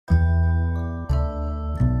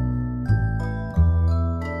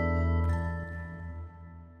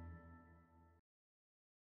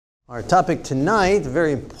Our topic tonight, a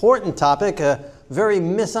very important topic, a very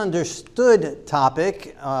misunderstood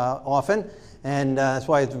topic often, and that's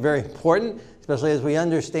why it's very important, especially as we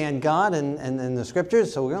understand God and the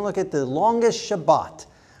Scriptures. So we're going to look at the longest Shabbat,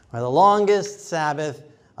 or the longest Sabbath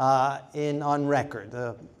on record,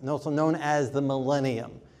 also known as the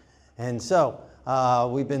Millennium. And so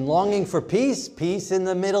we've been longing for peace in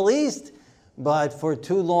the Middle East, but for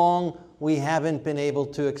too long we haven't been able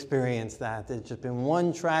to experience that. There's just been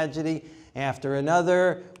one tragedy after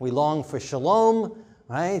another. We long for shalom,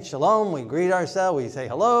 right? Shalom, we greet ourselves, we say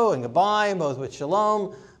hello and goodbye, both with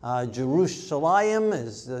shalom. Jerusalem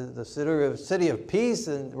is the city of peace,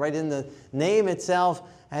 and right in the name itself,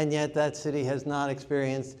 and yet that city has not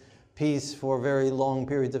experienced peace for very long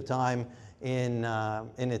periods of time in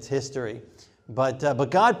its history.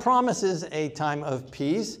 But God promises a time of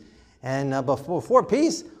peace, and before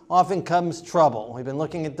peace often comes trouble. We've been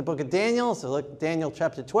looking at the book of Daniel, so look at Daniel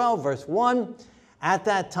chapter 12, verse 1. At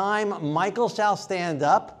that time, Michael shall stand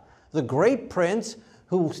up, the great prince,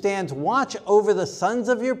 who stands watch over the sons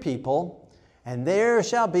of your people, and there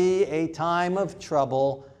shall be a time of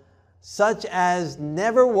trouble, such as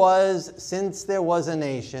never was since there was a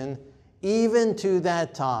nation, even to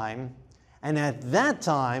that time. And at that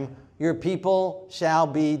time, your people shall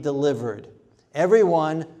be delivered,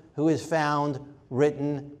 everyone who is found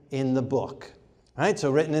written in the book. All right,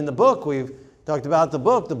 so written in the book, we've talked about the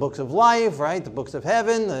books of life, right? The books of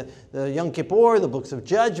heaven, the Yom Kippur, the books of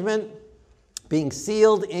judgment, being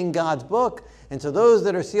sealed in God's book. And so those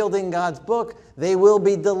that are sealed in God's book, they will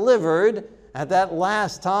be delivered at that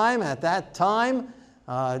last time,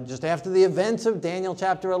 just after the events of Daniel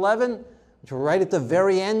chapter 11, which we're right at the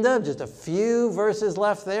very end of, just a few verses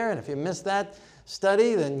left there. And if you missed that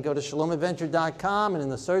study, then go to shalomadventure.com, and in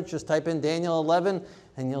the search, just type in Daniel 11,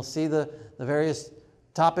 and you'll see the various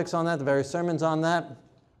topics on that, the various sermons on that.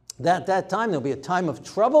 At that time, there'll be a time of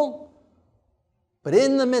trouble, but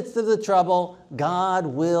in the midst of the trouble, God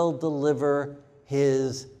will deliver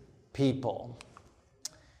his people.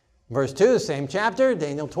 Verse 2, same chapter,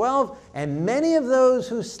 Daniel 12, and many of those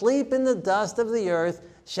who sleep in the dust of the earth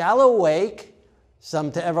shall awake,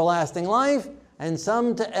 some to everlasting life, and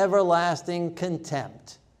some to everlasting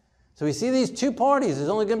contempt. So we see these two parties. There's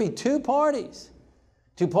only going to be two parties.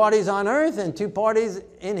 Two parties on earth and two parties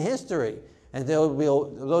in history. And there will be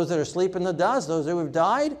those that are asleep in the dust, those who have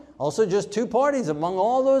died. Also just two parties among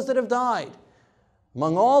all those that have died.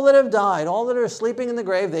 Among all that have died, all that are sleeping in the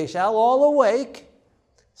grave, they shall all awake,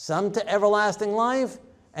 some to everlasting life,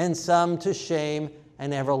 and some to shame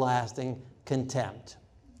and everlasting contempt.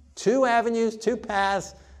 Two avenues, two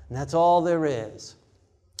paths, and that's all there is.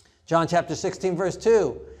 John chapter 16, verse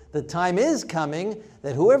 2. The time is coming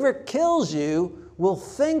that whoever kills you will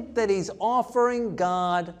think that he's offering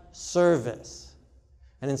God service.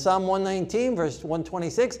 And in Psalm 119, verse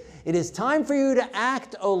 126, it is time for you to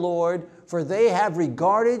act, O Lord, for they have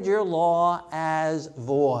regarded your law as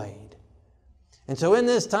void. And so in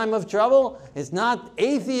this time of trouble, it's not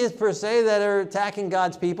atheists per se that are attacking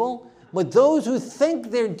God's people, but those who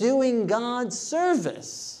think they're doing God's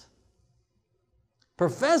service,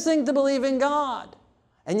 professing to believe in God,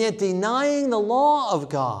 and yet denying the law of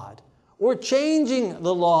God, or changing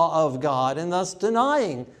the law of God, and thus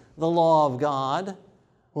denying the law of God,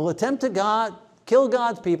 will attempt to kill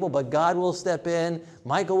God's people, but God will step in,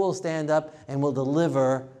 Michael will stand up, and will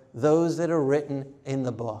deliver those that are written in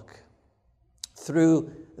the book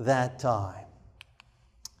through that time.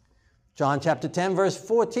 John chapter 10, verse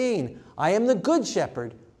 14, I am the good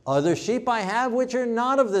shepherd. Other sheep I have which are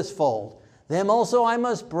not of this fold. Them also I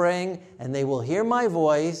must bring, and they will hear my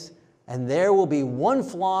voice, and there will be one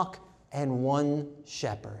flock and one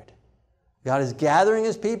shepherd. God is gathering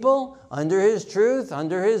his people under his truth,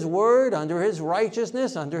 under his word, under his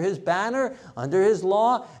righteousness, under his banner, under his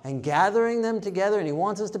law, and gathering them together, and he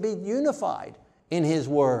wants us to be unified in his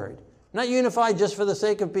word. Not unified just for the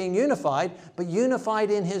sake of being unified, but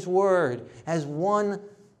unified in his word as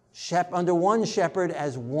under one shepherd,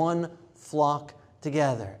 as one flock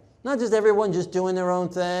together. Not just everyone just doing their own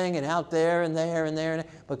thing and out there and there and there,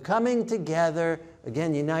 but coming together,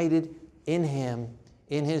 again, united in him,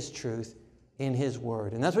 in his truth, in his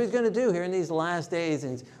word. And that's what he's going to do here in these last days,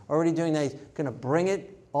 and he's already doing that. He's going to bring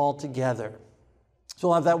it all together. So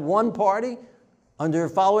we'll have that one party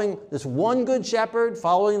following this one good shepherd,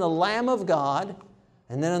 following the Lamb of God.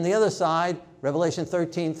 And then on the other side, Revelation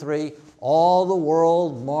 13:3, all the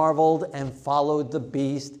world marveled and followed the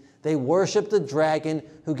beast. They worshiped the dragon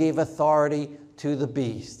who gave authority to the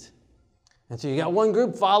beast. And so you got one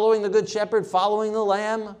group following the good shepherd, following the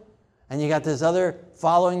Lamb, and you got this other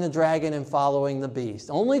following the dragon and following the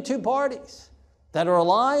beast. Only two parties. that are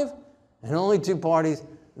alive and only two parties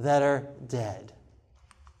that are dead.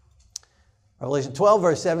 Revelation 12,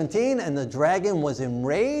 verse 17, and the dragon was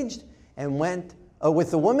enraged and went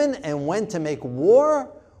with the woman and went to make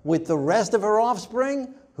war with the rest of her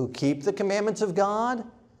offspring who keep the commandments of God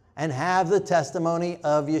and have the testimony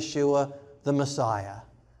of Yeshua the Messiah.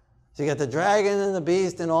 So you got the dragon and the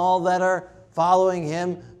beast and all that are following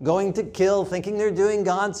him, going to kill, thinking they're doing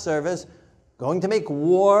God's service, going to make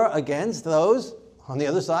war against those on the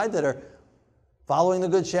other side that are following the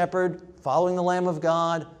Good Shepherd, following the Lamb of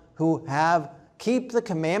God, who keep the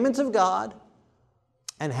commandments of God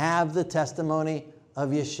and have the testimony of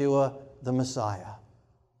Yeshua the Messiah.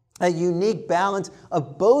 A unique balance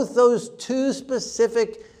of both those two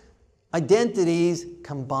specific identities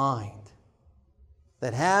combined,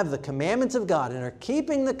 that have the commandments of God and are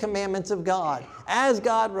keeping the commandments of God as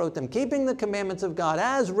God wrote them, keeping the commandments of God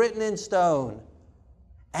as written in stone,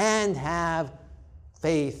 and have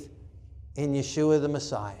faith in Yeshua the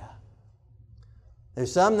Messiah.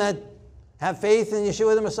 There's some that have faith in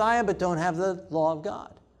Yeshua the Messiah but don't have the law of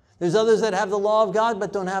God. There's others that have the law of God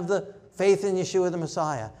but don't have the faith in Yeshua the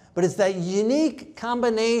Messiah. But it's that unique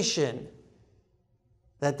combination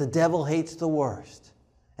that the devil hates the worst,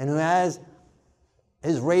 and who has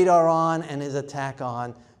his radar on and his attack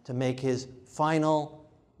on to make his final,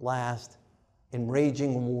 last,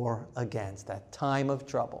 enraging war against, that time of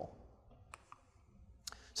trouble.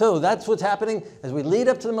 So that's what's happening as we lead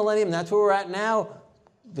up to the millennium. That's where we're at now.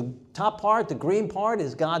 The top part, the green part,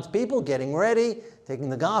 is God's people getting ready, taking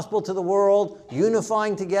the gospel to the world,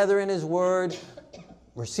 unifying together in his word,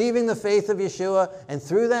 receiving the faith of Yeshua, and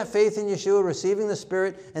through that faith in Yeshua, receiving the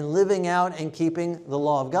Spirit and living out and keeping the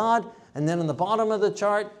law of God. And then on the bottom of the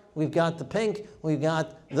chart, we've got the pink. We've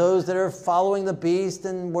got those that are following the beast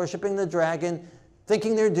and worshiping the dragon,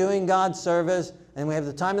 thinking they're doing God's service. And we have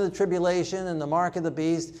the time of the tribulation and the mark of the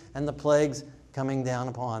beast and the plagues coming down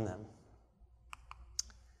upon them.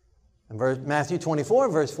 In Matthew 24,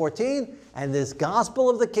 verse 14, and this gospel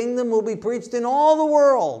of the kingdom will be preached in all the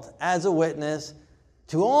world as a witness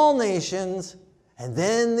to all nations, and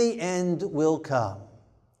then the end will come.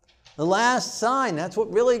 The last sign, that's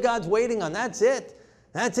what really God's waiting on. That's it.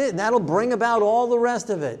 That's it. And that'll bring about all the rest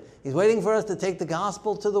of it. He's waiting for us to take the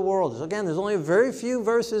gospel to the world. So again, there's only very few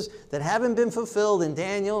verses that haven't been fulfilled in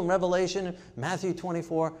Daniel and Revelation and Matthew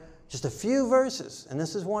 24. Just a few verses, and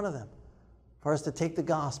this is one of them, for us to take the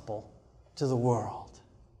gospel to the world.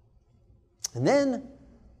 And then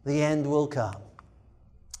the end will come.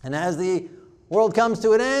 And as the world comes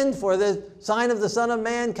to an end, for the sign of the Son of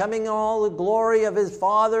Man coming in all the glory of his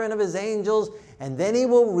Father and of his angels, and then he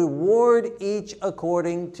will reward each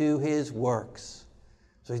according to his works.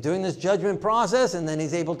 So he's doing this judgment process, and then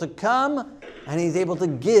he's able to come, and he's able to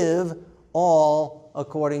give all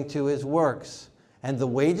according to his works. And the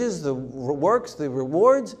wages, the works, the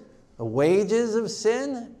rewards, the wages of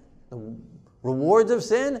sin, the rewards of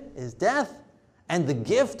sin is death, and the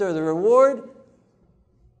gift or the reward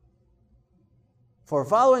for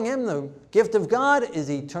following him, the gift of God, is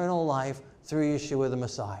eternal life through Yeshua the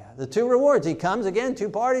Messiah. The two rewards. He comes again, two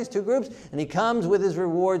parties, two groups, and he comes with his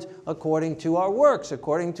rewards according to our works,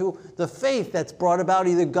 according to the faith that's brought about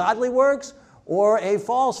either godly works or a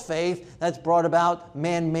false faith that's brought about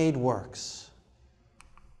man-made works.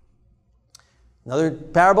 Another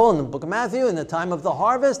parable in the book of Matthew, in the time of the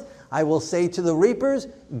harvest, I will say to the reapers,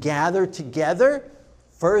 gather together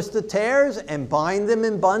first the tares and bind them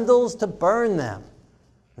in bundles to burn them.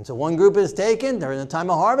 And so one group is taken during the time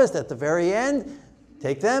of harvest. At the very end,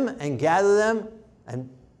 take them and gather them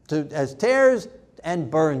as tares and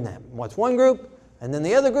burn them. What's one group? And then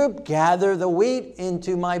the other group, gather the wheat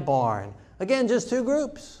into my barn. Again, just two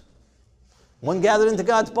groups. One gathered into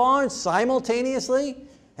God's barn simultaneously,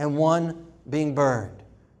 and one being burned.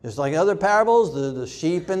 Just like other parables, the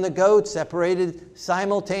sheep and the goats separated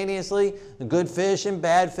simultaneously, the good fish and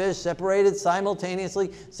bad fish separated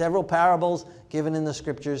simultaneously. Several parables given in the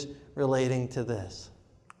scriptures relating to this.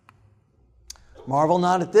 Marvel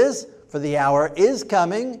not at this, for the hour is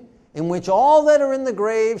coming in which all that are in the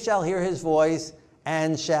grave shall hear his voice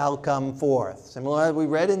and shall come forth. Similar as we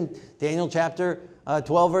read in Daniel chapter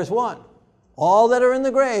 12, verse 1. All that are in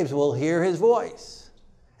the graves will hear his voice.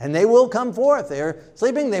 And they will come forth. They are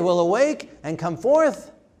sleeping, they will awake and come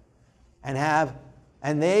forth, and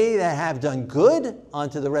they that have done good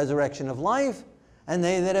unto the resurrection of life, and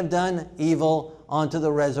they that have done evil unto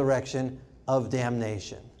the resurrection of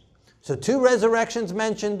damnation. So two resurrections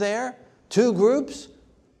mentioned there, two groups,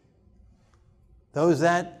 those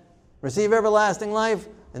that receive everlasting life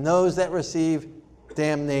and those that receive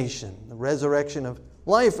damnation, the resurrection of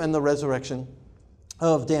life and the resurrection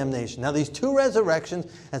of damnation. Now these two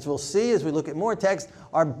resurrections, as we'll see as we look at more text,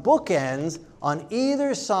 are bookends on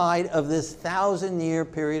either side of this 1,000-year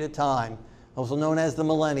period of time, also known as the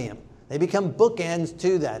millennium. They become bookends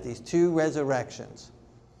to that, these two resurrections.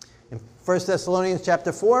 In 1 Thessalonians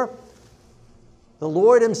chapter 4, the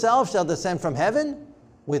Lord himself shall descend from heaven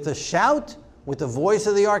with a shout, with the voice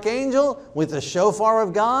of the archangel, with the shofar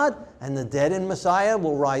of God, and the dead in Messiah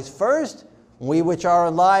will rise first. We which are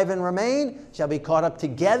alive and remain shall be caught up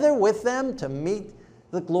together with them to meet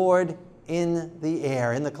the Lord in the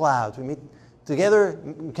air, in the clouds. We meet together,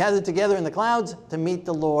 gathered together in the clouds to meet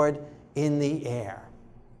the Lord in the air.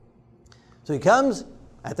 So he comes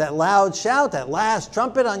at that loud shout, that last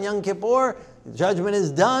trumpet on Yom Kippur. Judgment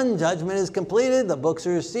is done, judgment is completed, the books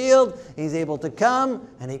are sealed. He's able to come,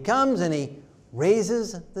 and he comes and he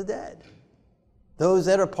raises the dead. Those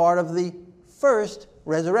that are part of the first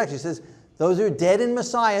resurrection. He says, those who are dead in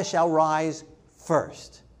Messiah shall rise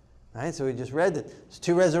first. Right? So we just read that there's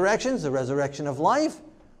two resurrections, the resurrection of life.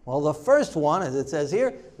 Well, the first one, as it says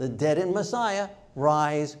here, the dead in Messiah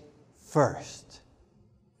rise first.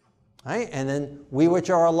 Right? And then we which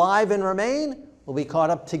are alive and remain will be caught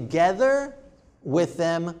up together with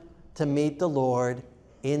them to meet the Lord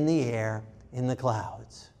in the air, in the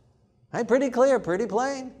clouds. Right? Pretty clear, pretty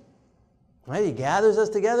plain. Right? He gathers us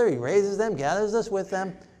together, he raises them, gathers us with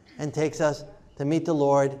them, and takes us to meet the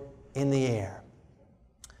Lord in the air.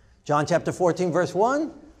 John chapter 14, verse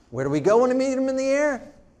 1, where do we go when we meet him in the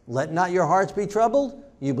air? Let not your hearts be troubled.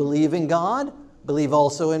 You believe in God, believe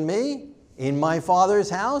also in me. In my Father's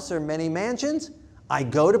house are many mansions. I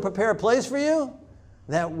go to prepare a place for you,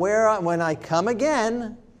 that when I come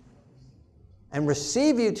again and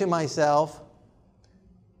receive you to myself,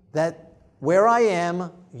 that where I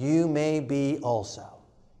am, you may be also.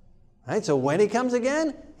 Right? So when he comes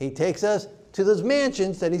again, he takes us to those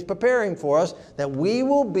mansions that he's preparing for us, that we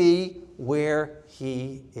will be where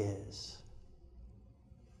he is.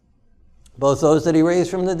 Both those that he raised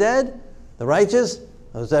from the dead, the righteous,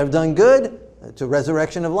 those that have done good, to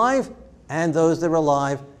resurrection of life, and those that are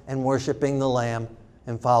alive and worshiping the Lamb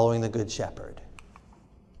and following the Good Shepherd.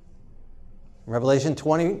 Revelation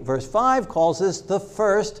 20, verse 5, calls this the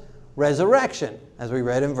first resurrection. As we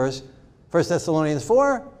read in 1 Thessalonians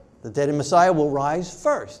 4, the dead in Messiah will rise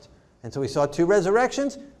first. And so we saw two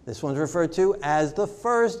resurrections. This one's referred to as the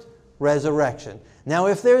first resurrection. Now,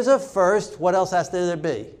 if there's a first, what else has there to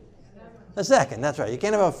be? A second, that's right. You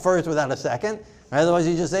can't have a first without a second. Right? Otherwise,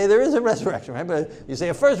 you just say there is a resurrection, right? But you say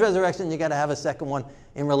a first resurrection, you got to have a second one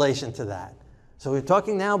in relation to that. So we're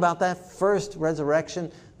talking now about that first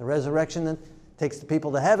resurrection, the resurrection that takes the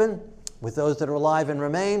people to heaven with those that are alive and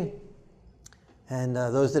remain, and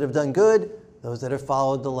those that have done good, those that have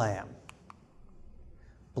followed the Lamb.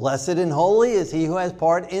 Blessed and holy is he who has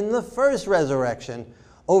part in the first resurrection.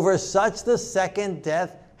 Over such the second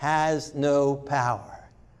death has no power.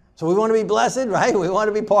 So we want to be blessed, right? We want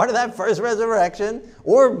to be part of that first resurrection,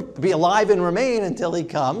 or be alive and remain until he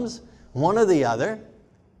comes, one or the other.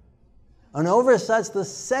 And over such the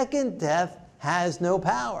second death has no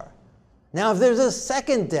power. Now, if there's a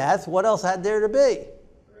second death, what else had there to be?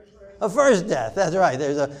 A first death, that's right.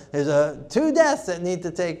 There's two deaths that need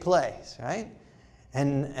to take place, right?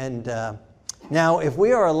 And now, if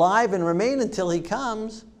we are alive and remain until he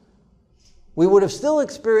comes, we would have still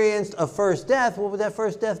experienced a first death. What would that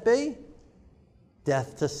first death be?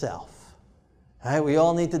 Death to self. All right? We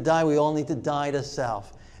all need to die. We all need to die to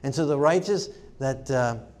self. And so the righteous that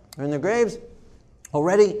are in their graves,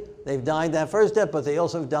 already they've died that first death, but they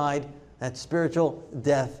also have died that spiritual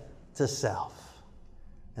death to self.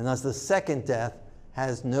 And thus the second death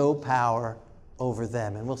has no power over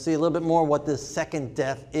them. And we'll see a little bit more what this second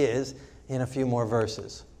death is in a few more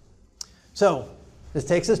verses. So this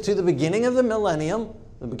takes us to the beginning of the millennium,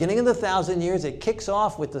 the beginning of the 1,000 years. It kicks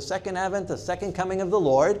off with the second advent, the second coming of the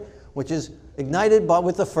Lord, which is ignited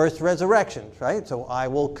with the first resurrection, right? So I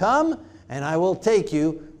will come and I will take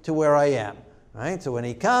you to where I am, right? So when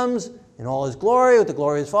he comes in all his glory, with the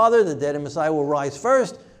glory of his Father, the dead in Messiah will rise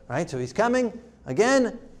first, right? So he's coming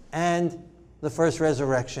again, and the first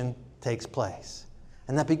resurrection takes place.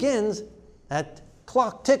 And that begins that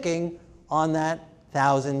clock ticking on that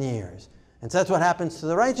 1,000 years. And so that's what happens to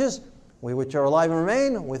the righteous. We which are alive and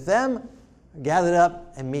remain with them are gathered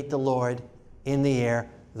up and meet the Lord in the air.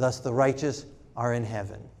 Thus the righteous are in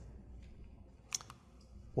heaven.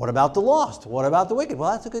 What about the lost? What about the wicked? Well,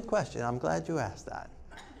 that's a good question. I'm glad you asked that.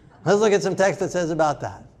 Let's look at some text that says about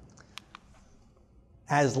that.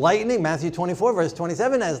 As lightning, Matthew 24, verse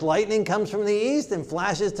 27, as lightning comes from the east and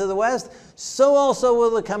flashes to the west, so also will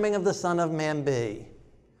the coming of the Son of Man be.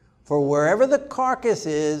 For wherever the carcass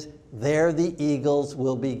is, there the eagles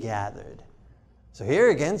will be gathered. So here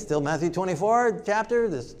again, still Matthew 24 chapter,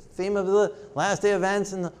 this theme of the last day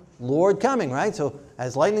events and the Lord coming, right? So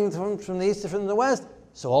as lightning from the east and from the west,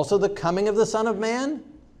 so also the coming of the Son of Man,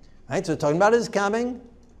 right? So talking about his coming,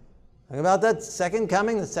 talking about that second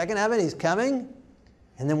coming, the second heaven, he's coming.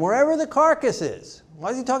 And then wherever the carcass is,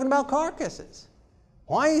 why is he talking about carcasses?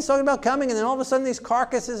 Why is he talking about coming and then all of a sudden these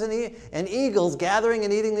carcasses and eagles gathering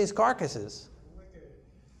and eating these carcasses?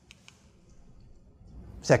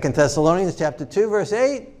 2 Thessalonians chapter 2, verse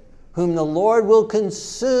 8, whom the Lord will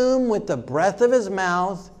consume with the breath of his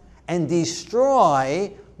mouth and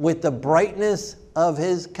destroy with the brightness of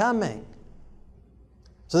his coming.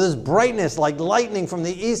 So this brightness, like lightning from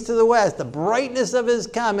the east to the west, the brightness of his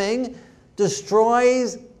coming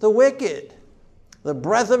destroys the wicked. The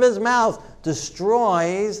breath of his mouth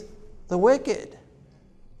destroys the wicked.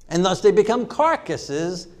 And thus they become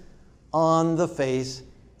carcasses on the face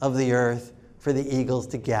of the earth for the eagles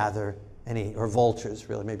to gather and eat, or vultures,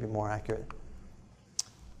 really, maybe more accurate.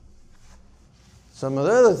 Some of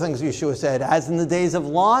the other things Yeshua said, as in the days of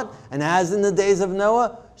Lot and as in the days of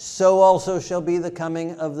Noah, so also shall be the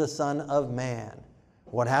coming of the Son of Man.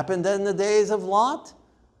 What happened in the days of Lot?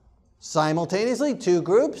 Simultaneously, two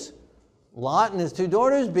groups, Lot and his two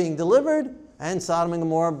daughters being delivered, and Sodom and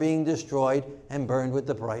Gomorrah being destroyed and burned with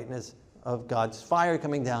the brightness of God's fire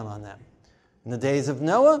coming down on them. In the days of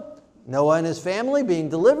Noah, Noah and his family being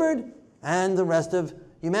delivered, and the rest of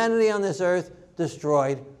humanity on this earth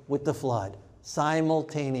destroyed with the flood,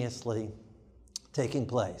 simultaneously taking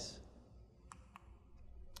place.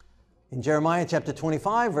 In Jeremiah chapter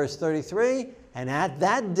 25, verse 33, and at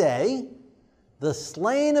that day, the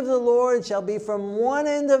slain of the Lord shall be from one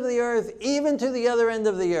end of the earth even to the other end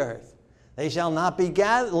of the earth. They shall not be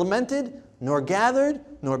lamented, nor gathered,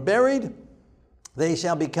 nor buried. They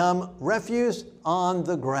shall become refuse on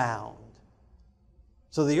the ground.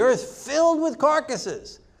 So the earth filled with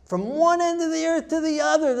carcasses, from one end of the earth to the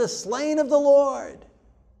other, the slain of the Lord.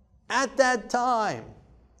 At that time,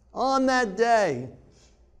 on that day.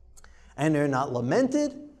 And they're not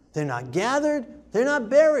lamented, they're not gathered, they're not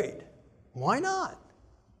buried. Why not?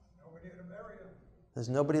 Nobody to bury them. There's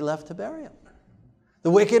nobody left to bury them.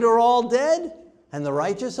 The wicked are all dead, and the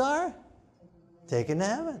righteous are taken to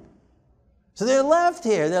heaven. So they're left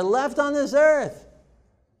here. They're left on this earth.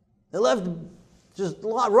 They're left just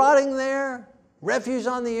rotting there, refuge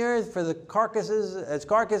on the earth for the carcasses, as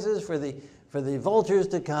carcasses for the vultures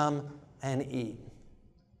to come and eat.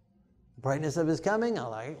 The brightness of his coming,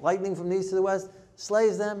 lightning from the east to the west,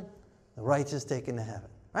 slays them. The righteous taken to heaven.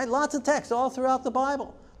 Right? Lots of texts all throughout the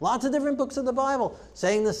Bible. Lots of different books of the Bible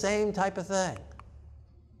saying the same type of thing.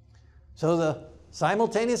 So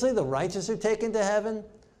simultaneously, the righteous are taken to heaven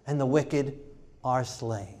and the wicked are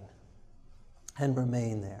slain and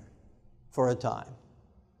remain there for a time.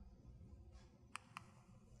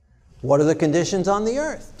 What are the conditions on the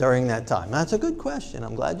earth during that time? That's a good question.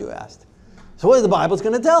 I'm glad you asked. So what is the Bible's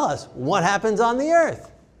going to tell us? What happens on the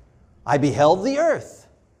earth? I beheld the earth.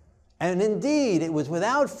 And indeed, it was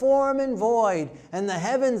without form and void, and the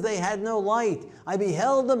heavens they had no light. I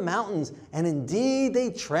beheld the mountains, and indeed they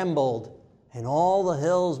trembled, and all the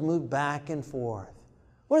hills moved back and forth.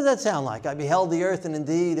 What does that sound like? I beheld the earth, and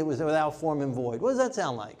indeed it was without form and void. What does that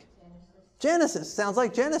sound like? Genesis. Sounds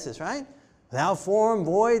like Genesis, right? Without form,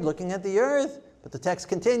 void, looking at the earth. But the text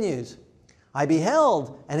continues. I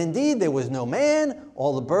beheld, and indeed there was no man.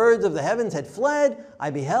 All the birds of the heavens had fled. I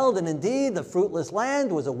beheld, and indeed the fruitless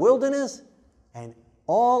land was a wilderness, and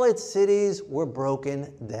all its cities were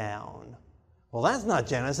broken down. Well, that's not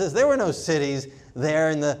Genesis. There were no cities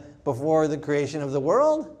there before the creation of the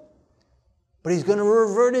world. But he's going to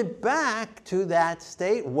revert it back to that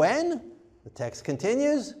state when? The text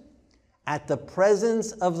continues. At the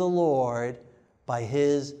presence of the Lord by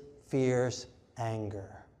his fierce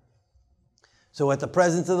anger. So at the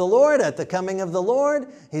presence of the Lord, at the coming of the Lord,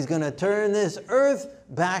 he's going to turn this earth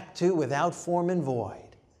back to without form and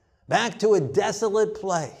void, back to a desolate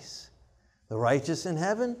place, the righteous in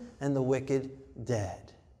heaven and the wicked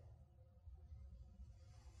dead,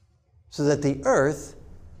 so that the earth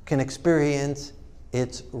can experience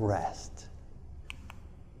its rest.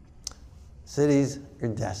 Cities are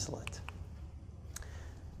desolate.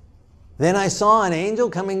 Then I saw an angel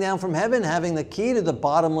coming down from heaven, having the key to the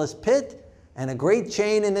bottomless pit, and a great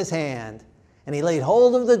chain in his hand. And he laid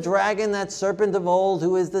hold of the dragon, that serpent of old,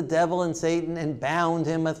 who is the devil and Satan, and bound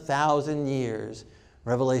him 1,000 years.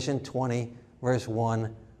 Revelation 20, verse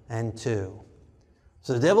 1 and 2.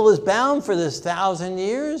 So the devil is bound for this 1,000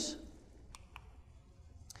 years.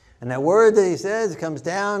 And that word that he says comes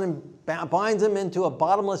down and binds him into a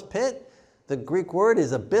bottomless pit. The Greek word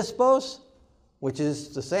is abispos, which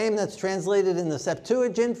is the same that's translated in the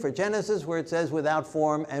Septuagint for Genesis, where it says without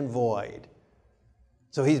form and void.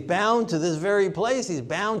 So he's bound to this very place. He's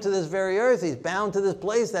bound to this very earth. He's bound to this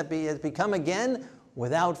place that has become again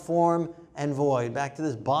without form and void, back to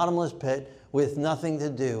this bottomless pit with nothing to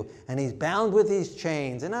do. And he's bound with these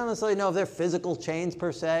chains. And I don't necessarily know if they're physical chains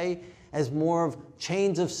per se, as more of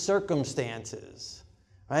chains of circumstances.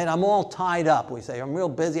 Right? I'm all tied up, we say. I'm real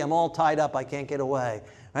busy. I'm all tied up. I can't get away.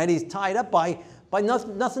 Right? He's tied up by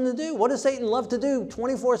nothing to do. What does Satan love to do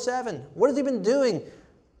 24/7? What has he been doing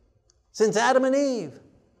since Adam and Eve?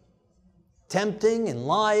 Tempting and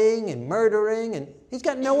lying and murdering. And he's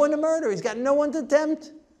got no one to murder. He's got no one to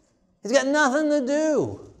tempt. He's got nothing to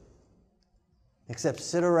do except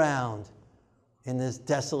sit around in this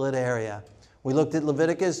desolate area. We looked at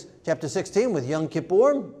Leviticus chapter 16 with Yom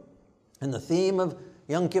Kippur and the theme of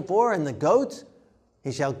Yom Kippur and the goat.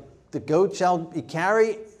 The goat shall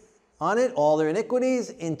carry on it all their iniquities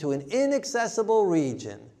into an inaccessible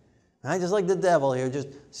region. Right? Just like the devil here, just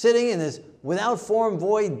sitting in this without form,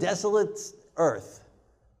 void, desolate earth.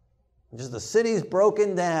 Just the city's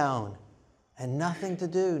broken down and nothing to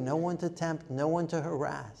do, no one to tempt, no one to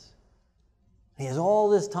harass. He has all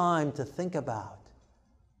this time to think about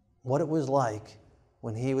what it was like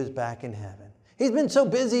when he was back in heaven. He's been so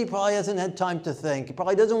busy, he probably hasn't had time to think. He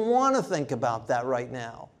probably doesn't want to think about that right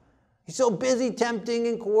now. He's so busy tempting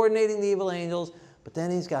and coordinating the evil angels, but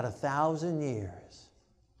then he's got 1,000 years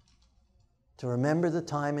to remember the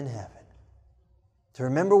time in heaven, to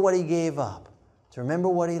remember what he gave up, to remember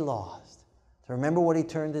what he lost, to remember what he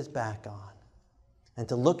turned his back on, and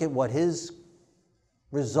to look at what his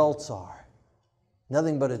results are.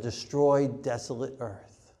 Nothing but a destroyed, desolate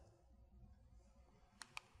earth.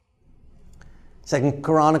 2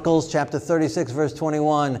 Chronicles chapter 36, verse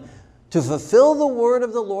 21. To fulfill the word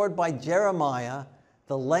of the Lord by Jeremiah,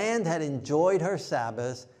 the land had enjoyed her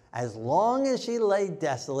Sabbaths. As long as she lay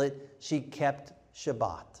desolate, she kept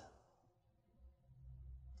Shabbat.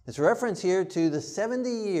 It's a reference here to the 70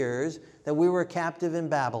 years that we were captive in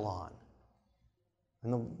Babylon.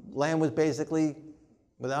 And the land was basically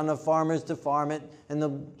without enough farmers to farm it, and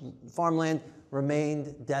the farmland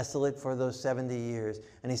remained desolate for those 70 years.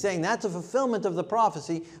 And he's saying that's a fulfillment of the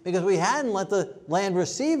prophecy because we hadn't let the land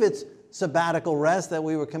receive its sabbatical rest that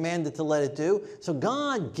we were commanded to let it do. So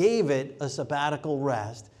God gave it a sabbatical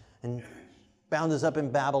rest and bound us up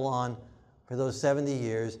in Babylon for those 70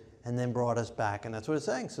 years and then brought us back. And that's what it's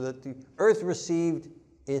saying, so that the earth received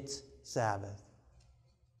its Sabbath.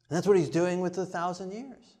 And that's what he's doing with the 1,000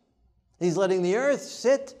 years. He's letting the earth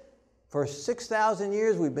sit for 6,000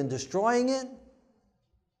 years. We've been destroying it,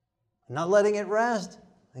 not letting it rest.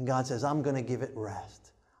 And God says, I'm going to give it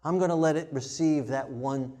rest. I'm going to let it receive that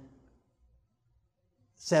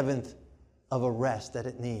 1/7 of a rest that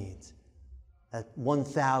it needs. That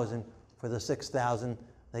 1,000 for the 6,000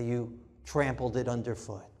 that you trampled it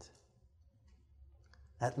underfoot.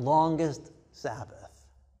 That longest Sabbath.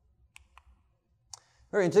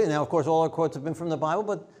 Very interesting. Now, of course, all our quotes have been from the Bible,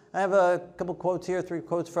 but I have a couple quotes here, 3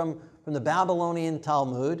 quotes from the Babylonian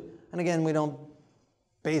Talmud. And again, we don't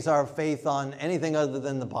base our faith on anything other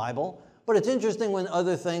than the Bible. But it's interesting when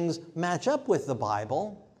other things match up with the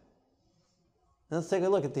Bible. Let's take a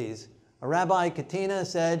look at these. A Rabbi Katina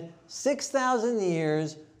said, 6,000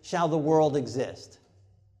 years shall the world exist,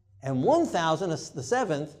 and 1,000, the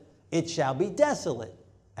 7th, it shall be desolate,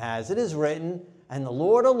 as it is written, and the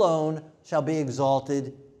Lord alone shall be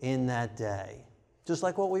exalted in that day. Just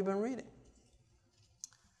like what we've been reading.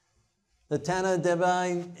 The Tana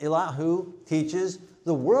Debai Elahu teaches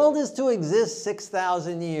the world is to exist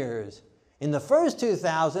 6,000 years. In the first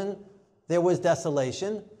 2,000, there was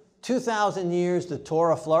desolation. 2,000 years the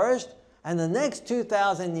Torah flourished, and the next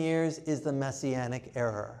 2,000 years is the Messianic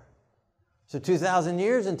era. So 2,000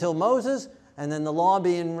 years until Moses, and then the law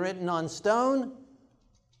being written on stone.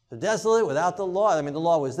 So desolate without the law. I mean, the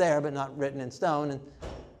law was there, but not written in stone.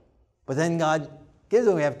 But then God gives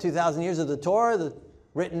them. We have 2,000 years of the Torah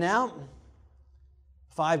written out,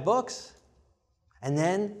 5 books, and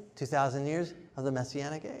then 2,000 years of the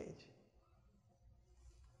Messianic age.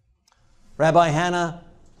 Rabbi Hannah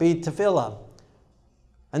B. Tefillah.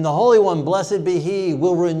 And the Holy One, blessed be He,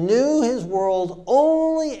 will renew His world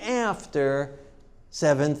only after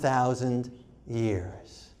 7,000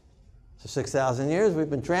 years. So 6,000 years, we've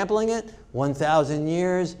been trampling it. 1,000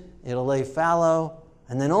 years, it'll lay fallow.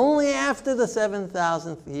 And then only after the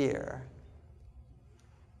 7,000th year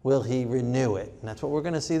will He renew it. And that's what we're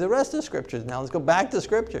going to see the rest of Scriptures. Now let's go back to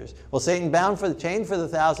Scriptures. Well, Satan bound for the chain for the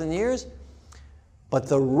 1,000 years. But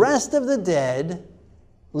the rest of the dead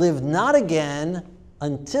lived not again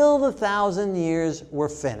until the 1,000 years were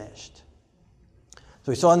finished.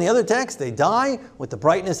 So we saw in the other text, they die with the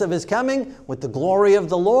brightness of his coming, with the glory of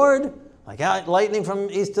the Lord, like lightning from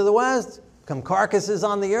east to the west, come carcasses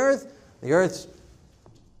on the earth's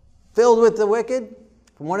filled with the wicked,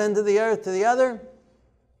 from one end of the earth to the other,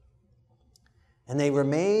 and they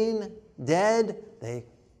remain dead. The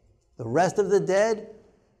rest of the dead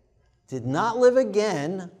did not live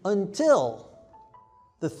again until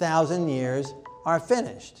the 1,000 years are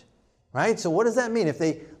finished. Right? So what does that mean? If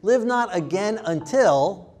they live not again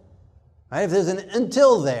until, right? If there's an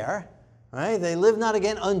until there, right? They live not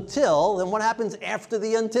again until, then what happens after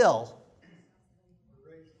the until?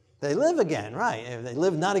 They live again, right? If they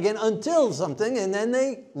live not again until something, and then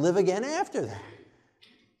they live again after that.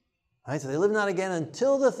 Right? So they live not again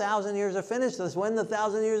until the 1,000 years are finished. That's when the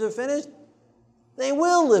 1,000 years are finished, they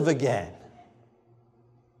will live again.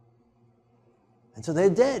 And so they're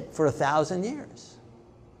dead for 1,000 years.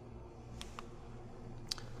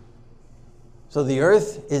 So the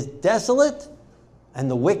earth is desolate, and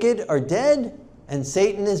the wicked are dead, and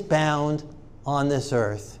Satan is bound on this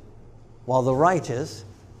earth, while the righteous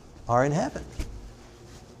are in heaven.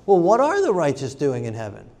 Well, what are the righteous doing in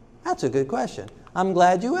heaven? That's a good question. I'm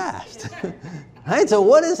glad you asked. Right? So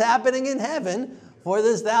what is happening in heaven for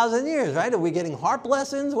this 1,000 years, right? Are we getting harp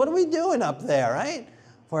lessons? What are we doing up there, right?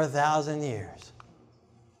 For 1,000 years.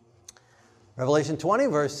 Revelation 20,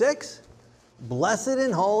 verse 6. Blessed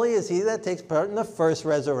and holy is he that takes part in the first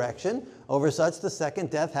resurrection. Over such the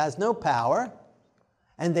second death has no power.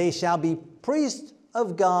 And they shall be priests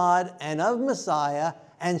of God and of Messiah,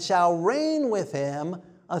 and shall reign with him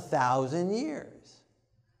 1,000 years.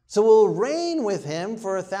 So we'll reign with him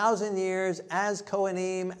for 1,000 years as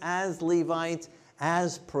Kohanim, as Levites,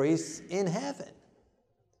 as priests in heaven.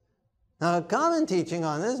 Now, a common teaching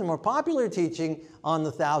on this, a more popular teaching on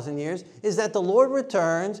the 1,000 years, is that the Lord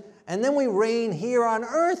returns and then we reign here on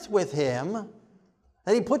earth with him,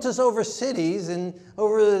 that he puts us over cities and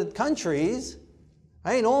over countries,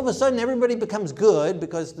 right? And all of a sudden everybody becomes good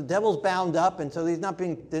because the devil's bound up, and so they're not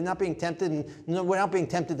being tempted, and we're not being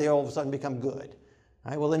tempted, they all of a sudden become good.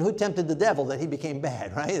 Right? Well, then who tempted the devil that he became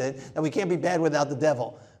bad, right? That we can't be bad without the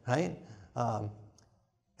devil, right?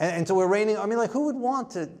 And so we're reigning. I mean, like, who would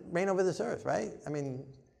want to reign over this earth, right? I mean,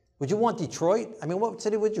 would you want Detroit? I mean, what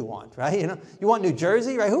city would you want, right? You want New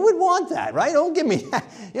Jersey, right? Who would want that, right? Don't give me that.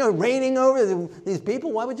 Reigning over these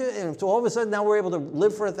people. Why would you? And so all of a sudden now we're able to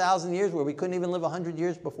live for 1,000 years where we couldn't even live 100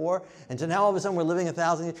 years before. And so now all of a sudden we're living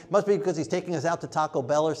 1,000 years. Must be because he's taking us out to Taco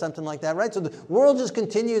Bell or something like that, right? So the world just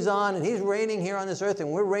continues on, and he's reigning here on this earth,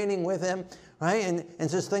 and we're reigning with him, right?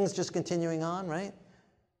 And so things just continuing on, right?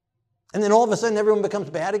 And then all of a sudden everyone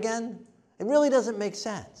becomes bad again? It really doesn't make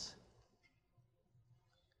sense.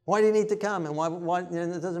 Why do you need to come? And why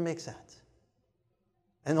it doesn't make sense.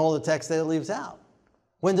 And all the text that it leaves out.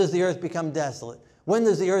 When does the earth become desolate? When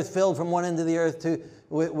does the earth fill from one end of the earth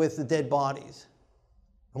with the dead bodies?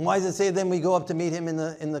 And why does it say then we go up to meet him in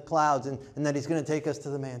the clouds, and that he's going to take us to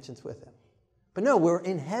the mansions with him? But no, we're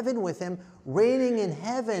in heaven with him, reigning in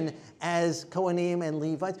heaven as Kohanim and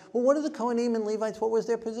Levites. Well, what are the Kohanim and Levites? What was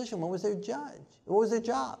their position? What was their judge? What was their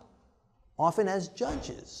job? Often as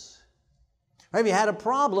judges. Right? If you had a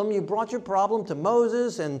problem, you brought your problem to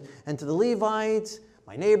Moses and to the Levites.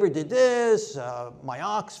 My neighbor did this. My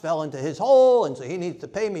ox fell into his hole, and so he needs to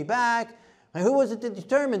pay me back. And who was it that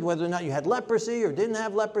determined whether or not you had leprosy or didn't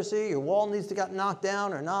have leprosy? Your wall needs to get knocked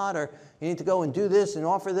down or not, or you need to go and do this and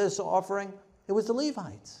offer this offering? It was the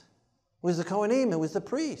Levites. It was the Kohanim. It was the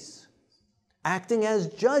priests, acting as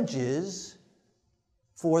judges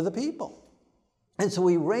for the people. And so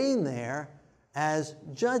we reign there as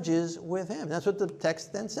judges with him. That's what the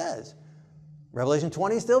text then says. Revelation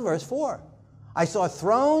 20 still, verse 4. I saw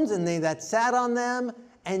thrones, and they that sat on them,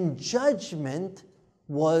 and judgment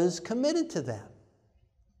was committed to them.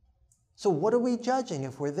 So what are we judging?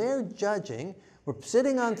 If we're there judging, we're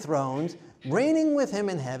sitting on thrones, reigning with him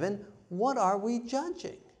in heaven, what are we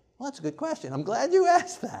judging? Well, that's a good question. I'm glad you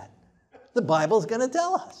asked that. The Bible's going to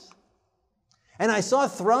tell us. And I saw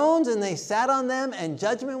thrones, and they sat on them, and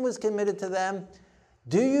judgment was committed to them.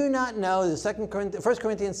 Do you not know, 1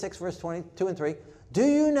 Corinthians 6, verse 22 and 3, do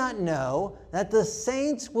you not know that the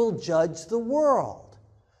saints will judge the world?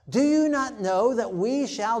 Do you not know that we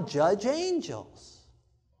shall judge angels?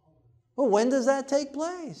 Well, when does that take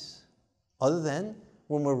place? Other than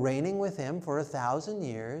when we're reigning with him for 1,000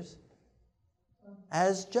 years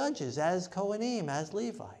as judges, as Kohanim, as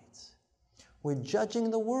Levites. We're judging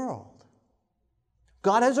the world.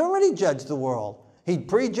 God has already judged the world. He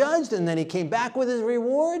prejudged, and then he came back with his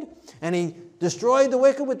reward, and he destroyed the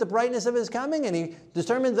wicked with the brightness of his coming, and he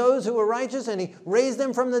determined those who were righteous, and he raised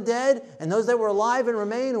them from the dead, and those that were alive and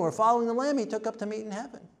remain, who were following the Lamb, he took up to meet in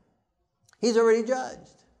heaven. He's already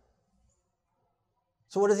judged.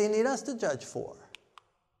 So what does he need us to judge for?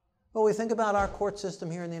 Well, we think about our court system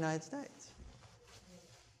here in the United States.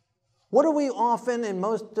 What are we often, in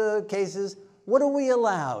most cases, what are we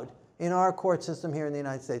allowed in our court system here in the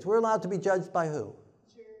United States? We're allowed to be judged by who?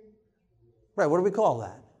 Jury. Right, what do we call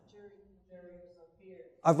that? Jury of peers.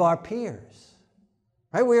 Of our peers.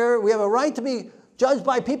 Right, we have a right to be judged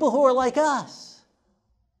by people who are like us.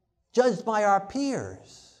 Judged by our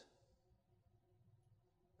peers.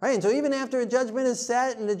 Right, and so even after a judgment is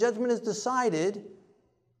set and the judgment is decided,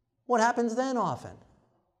 what happens then often?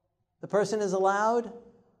 The person is allowed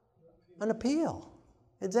an appeal.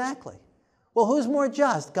 Exactly. Well, who's more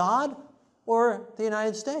just, God or the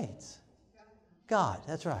United States? God,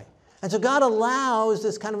 that's right. And so God allows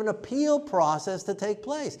this kind of an appeal process to take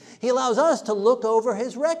place. He allows us to look over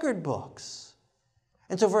his record books.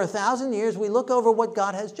 And so for 1,000 years, we look over what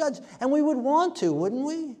God has judged. And we would want to, wouldn't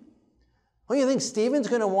we? Well, you think Stephen's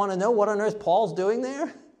going to want to know what on earth Paul's doing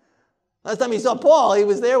there? Last time he saw Paul, he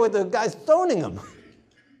was there with the guys stoning him.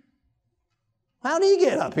 How did he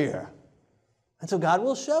get up here? And so God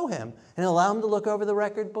will show him and allow him to look over the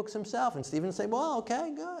record books himself. And Stephen will say, well,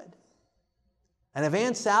 okay, good. And if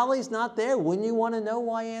Aunt Sally's not there, wouldn't you want to know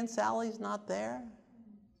why Aunt Sally's not there?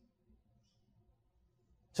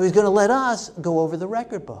 So he's going to let us go over the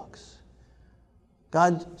record books.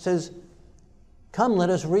 God says, come, let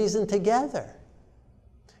us reason together.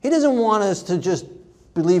 He doesn't want us to just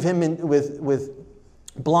believe him with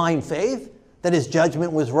blind faith, that his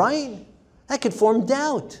judgment was right. That could form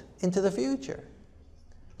doubt into the future.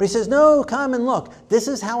 But he says, no, come and look. This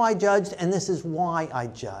is how I judged, and this is why I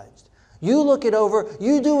judged. You look it over.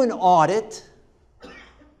 You do an audit.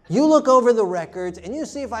 You look over the records, and you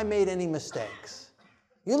see if I made any mistakes.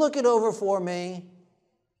 You look it over for me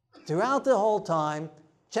throughout the whole time.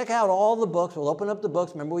 Check out all the books. We'll open up the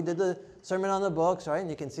books. Remember we did the sermon on the books, right? And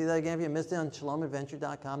you can see that again if you missed it on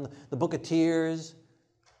shalomadventure.com. The book of tears,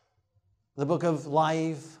 the book of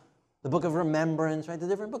life, the book of remembrance, right? The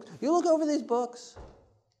different books. You look over these books.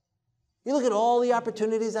 You look at all the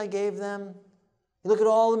opportunities I gave them. You look at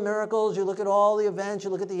all the miracles. You look at all the events.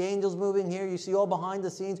 You look at the angels moving here. You see all behind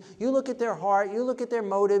the scenes. You look at their heart. You look at their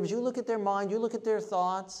motives. You look at their mind. You look at their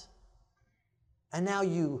thoughts. And now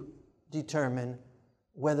you determine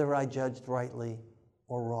whether I judged rightly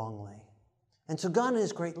or wrongly. And so God, in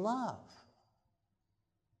his great love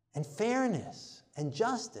and fairness and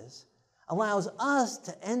justice, allows us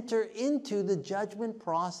to enter into the judgment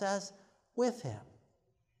process with him.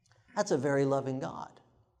 That's a very loving God.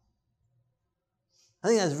 I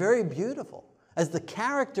think that's very beautiful as the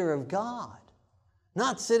character of God,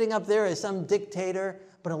 not sitting up there as some dictator,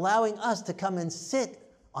 but allowing us to come and sit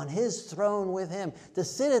on his throne with him, to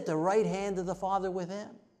sit at the right hand of the Father with him,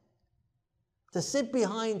 to sit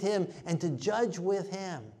behind him and to judge with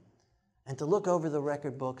him, and to look over the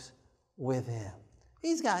record books with him.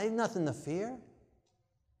 He's got nothing to fear.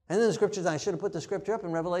 And in the scriptures, I should have put the scripture up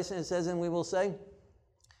in Revelation, it says, and we will say,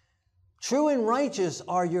 true and righteous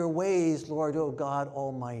are your ways, Lord, O God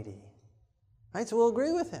Almighty. Right? So we'll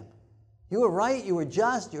agree with him. You were right, you were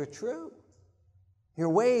just, you're true. Your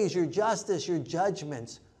ways, your justice, your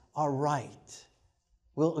judgments are right.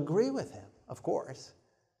 We'll agree with him, of course,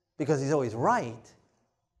 because he's always right,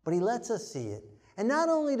 but he lets us see it. And not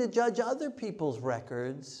only to judge other people's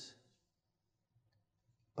records,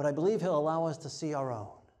 but I believe he'll allow us to see our own.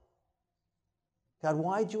 God,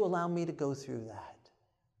 why'd you allow me to go through that?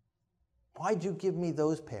 Why'd you give me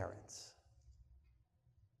those parents?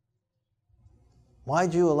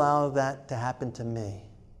 Why'd you allow that to happen to me?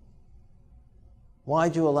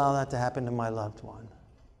 Why'd you allow that to happen to my loved one?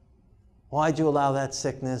 Why'd you allow that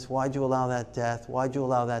sickness? Why'd you allow that death? Why'd you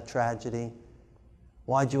allow that tragedy?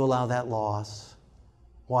 Why'd you allow that loss?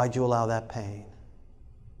 Why'd you allow that pain?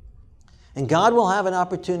 And God will have an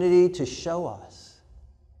opportunity to show us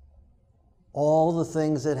all the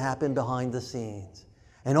things that happened behind the scenes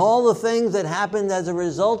and all the things that happened as a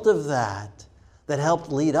result of that that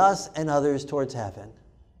helped lead us and others towards heaven.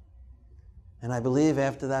 And I believe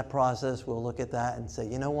after that process, we'll look at that and say,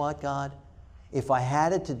 you know what, God? If I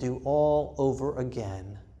had it to do all over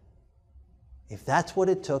again, if that's what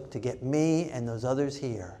it took to get me and those others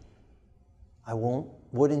here, I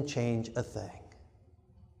wouldn't change a thing.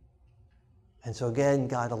 And so again,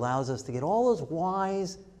 God allows us to get all those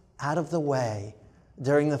whys out of the way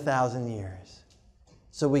during the 1,000 years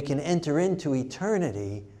so we can enter into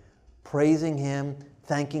eternity praising him,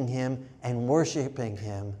 thanking him, and worshiping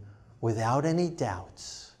him without any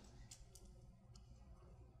doubts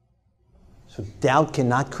So doubt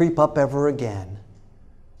cannot creep up ever again.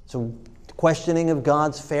 So questioning of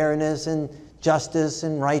God's fairness and justice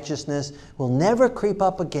and righteousness will never creep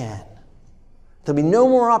up again. There'll be no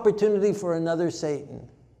more opportunity for another Satan,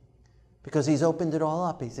 because he's opened it all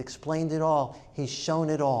up. He's explained it all. He's shown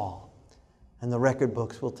it all. And the record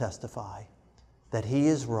books will testify that he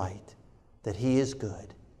is right, that he is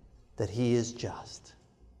good, that he is just.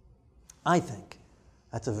 I think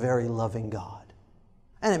that's a very loving God.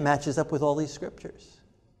 And it matches up with all these scriptures.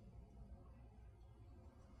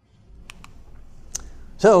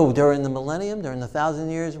 So during the millennium, during the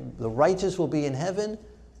 1,000 years, the righteous will be in heaven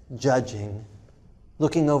judging,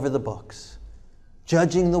 looking over the books,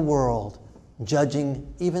 judging the world,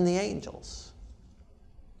 judging even the angels.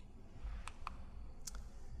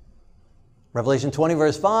 Revelation 20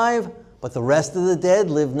 verse 5, but the rest of the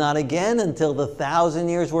dead lived not again until the 1,000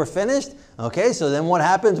 years were finished. Okay, so then what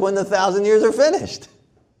happens when the 1,000 years are finished?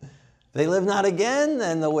 They live not again,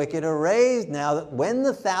 and the wicked are raised. Now, when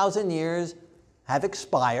the 1,000 years have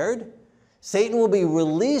expired, Satan will be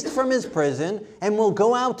released from his prison and will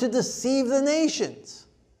go out to deceive the nations.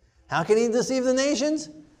 How can he deceive the nations?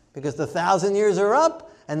 Because the 1,000 years are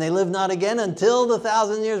up, and they live not again until the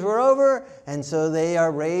 1,000 years were over, and so they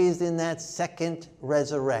are raised in that second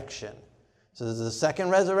resurrection. So there's the second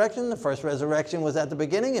resurrection. The first resurrection was at the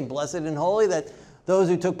beginning, and blessed and holy that those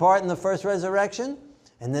who took part in the first resurrection.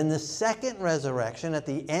 And then the second resurrection at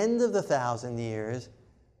the end of the 1,000 years,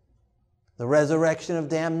 the resurrection of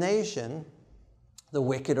damnation, the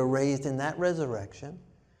wicked are raised in that resurrection.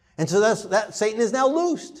 And so that Satan is now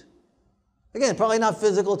loosed. Again, probably not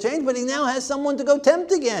physical change, but he now has someone to go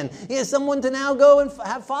tempt again. He has someone to now go and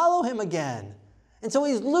follow him again. And so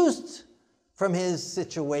he's loosed from his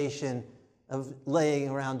situation of laying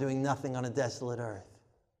around doing nothing on a desolate earth.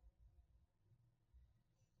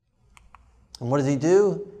 And what does he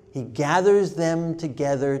do? He gathers them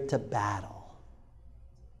together to battle.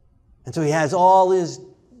 And so he has all his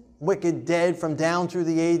wicked dead from down through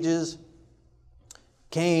the ages.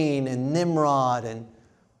 Cain and Nimrod and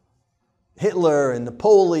Hitler and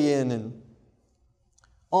Napoleon and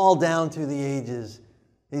all down through the ages.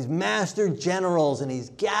 These master generals, and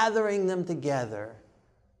he's gathering them together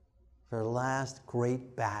for the last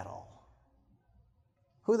great battle.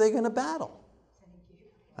 Who are they going to battle?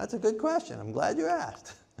 That's a good question. I'm glad you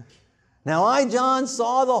asked. Now I, John,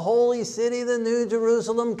 saw the holy city, the new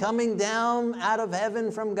Jerusalem, coming down out of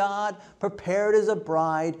heaven from God, prepared as a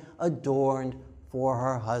bride adorned for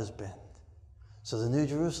her husband. So the new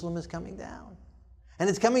Jerusalem is coming down. And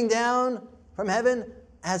it's coming down from heaven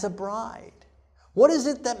as a bride. What is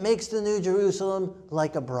it that makes the new Jerusalem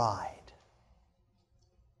like a bride?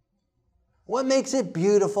 What makes it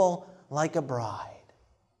beautiful like a bride?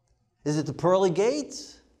 Is it the pearly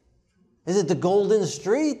gates? Is it the golden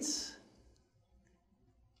streets?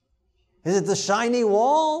 Is it the shiny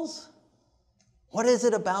walls? What is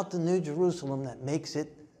it about the New Jerusalem that makes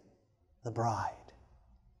it the bride?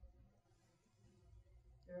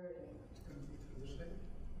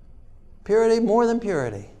 Purity, more than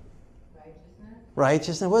purity.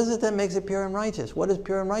 Righteousness. What is it that makes it pure and righteous? What is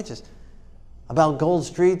pure and righteous? About gold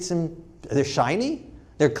streets and they're shiny?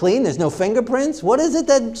 They're clean? There's no fingerprints? What is it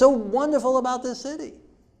that's so wonderful about this city?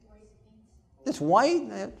 It's white,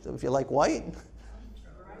 if you like white.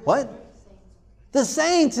 What? The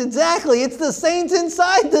saints, exactly. It's the saints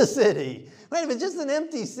inside the city. Wait, if it's just an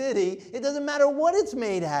empty city, it doesn't matter what it's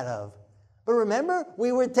made out of. But remember,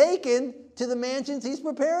 we were taken to the mansions he's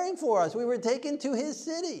preparing for us. We were taken to his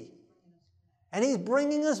city. And he's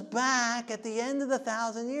bringing us back at the end of the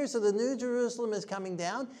 1,000 years. So the New Jerusalem is coming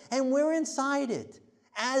down, and we're inside it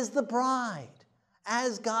as the bride,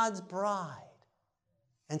 as God's bride.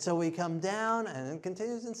 And so we come down, and it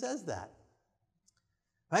continues and says that.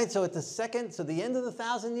 Right? So at the end of the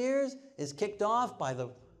 1,000 years is kicked off by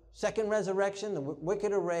the second resurrection, the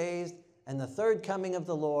wicked are raised, and the third coming of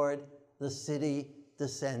the Lord, the city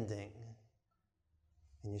descending.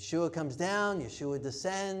 And Yeshua comes down, Yeshua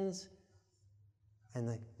descends,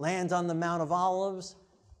 and lands on the Mount of Olives,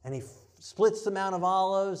 and he splits the Mount of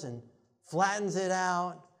Olives and flattens it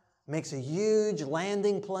out, makes a huge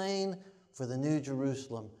landing plane for the New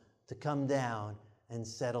Jerusalem to come down and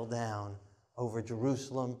settle down over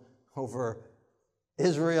Jerusalem, over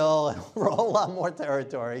Israel, and over a whole lot more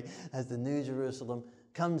territory as the New Jerusalem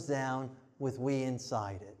comes down with we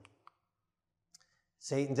inside it.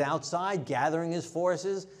 Satan's outside, gathering his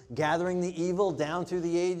forces, gathering the evil down through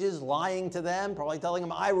the ages, lying to them, probably telling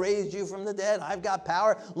them, I raised you from the dead, I've got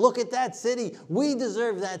power. Look at that city. We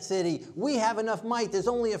deserve that city. We have enough might. There's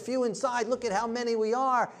only a few inside. Look at how many we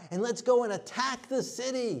are. And let's go and attack the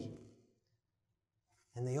city.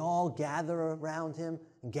 And they all gather around him,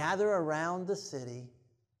 and gather around the city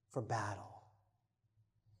for battle.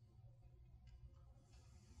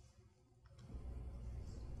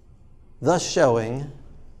 Thus showing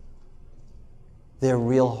their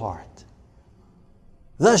real heart.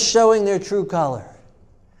 Thus showing their true color.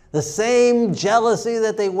 The same jealousy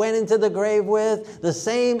that they went into the grave with, the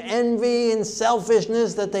same envy and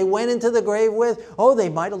selfishness that they went into the grave with. Oh, they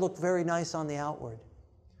might have looked very nice on the outward.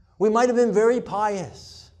 We might have been very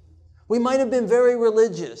pious. We might have been very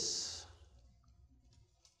religious.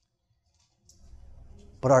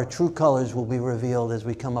 But our true colors will be revealed as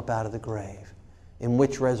we come up out of the grave, in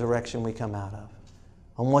which resurrection we come out of,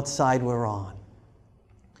 on what side we're on.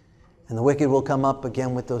 And the wicked will come up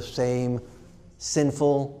again with those same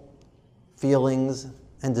sinful feelings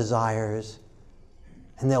and desires,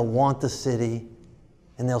 and they'll want the city,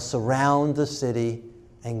 and they'll surround the city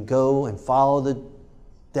and go and follow the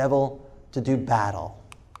devil to do battle.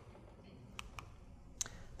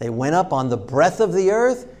 They went up on the breadth of the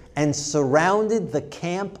earth and surrounded the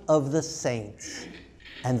camp of the saints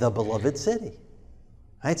and the beloved city.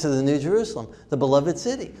 Right? So the New Jerusalem, the beloved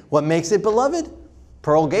city. What makes it beloved?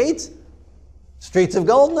 Pearl gates? Streets of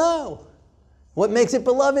gold? No. What makes it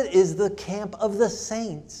beloved is the camp of the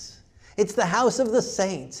saints. It's the house of the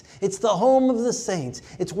saints. It's the home of the saints.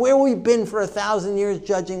 It's where we've been for 1,000 years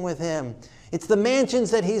judging with him. It's the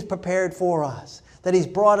mansions that he's prepared for us, that he's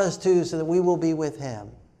brought us to so that we will be with him.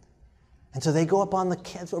 And so they go up on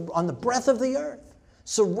the breadth of the earth,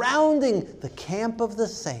 surrounding the camp of the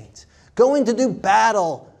saints, going to do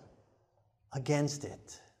battle against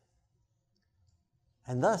it.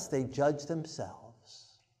 And thus they judge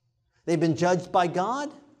themselves. They've been judged by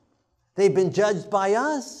God. They've been judged by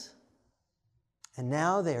us. And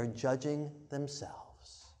now they are judging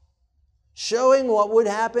themselves, showing what would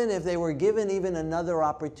happen if they were given even another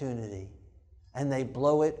opportunity, and they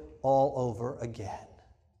blow it all over again.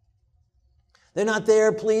 They're not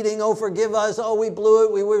there pleading, oh, forgive us, oh, we blew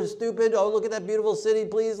it, we were stupid, oh, look at that beautiful city,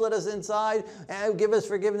 please let us inside, give us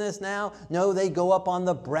forgiveness now. No, they go up on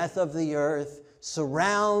the breadth of the earth,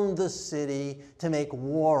 surround the city to make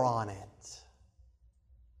war on it.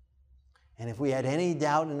 And if we had any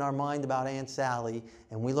doubt in our mind about Aunt Sally,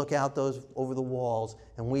 and we look out those over the walls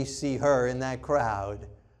and we see her in that crowd,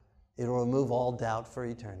 it'll remove all doubt for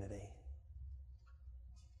eternity.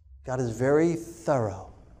 God is very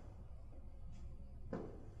thorough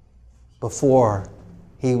before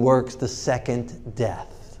he works the second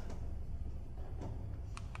death.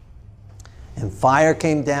 And fire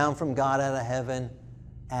came down from God out of heaven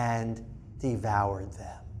and devoured them.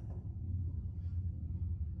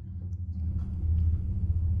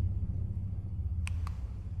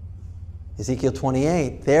 Ezekiel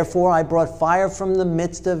 28, therefore I brought fire from the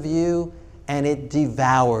midst of you, and it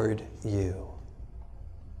devoured you.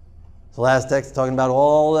 The last text talking about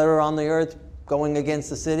all that are on the earth going against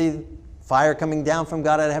the city, fire coming down from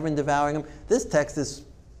God out of heaven, devouring them. This text is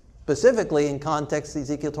specifically in context,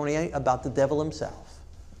 Ezekiel 28, about the devil himself.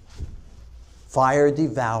 Fire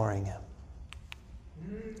devouring him.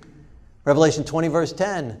 Revelation 20, verse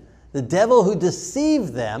 10, the devil who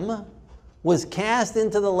deceived them was cast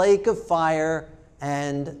into the lake of fire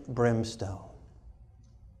and brimstone.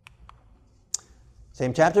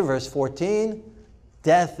 Same chapter, verse 14.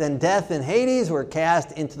 Death and Hades were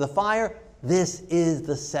cast into the fire. This is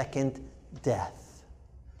the second death.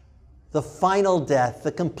 The final death,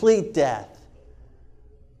 the complete death.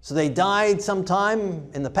 So they died sometime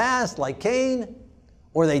in the past, like Cain,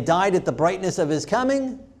 or they died at the brightness of his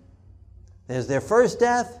coming. There's their first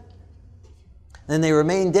death. Then they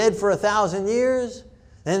remain dead for 1,000 years.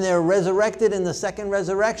 Then they're resurrected in the second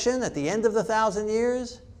resurrection at the end of the 1,000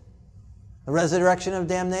 years. The resurrection of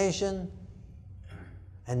damnation.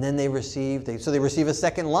 And then they receive a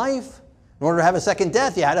second life. In order to have a second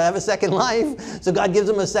death, you had to have a second life. So God gives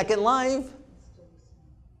them a second life.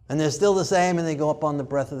 And they're still the same, and they go up on the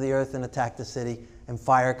breadth of the earth and attack the city, and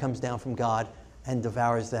fire comes down from God and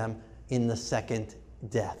devours them in the second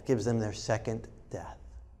death. Gives them their second death.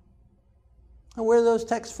 And where do those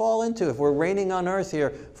texts fall into? If we're reigning on earth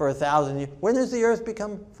here for 1,000 years, when does the earth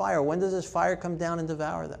become fire? When does this fire come down and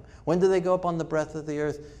devour them? When do they go up on the breadth of the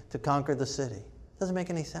earth to conquer the city? Doesn't make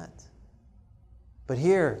any sense. But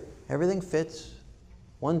here, everything fits,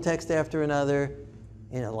 one text after another,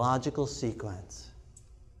 in a logical sequence,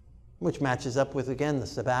 which matches up with, again, the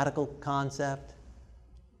sabbatical concept.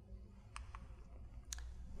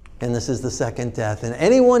 And this is the second death. And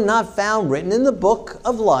anyone not found written in the book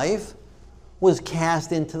of life was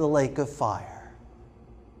cast into the lake of fire.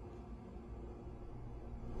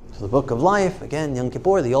 So the book of life, again, Yom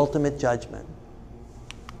Kippur, the ultimate judgment.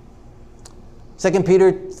 2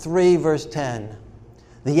 Peter 3, verse 10.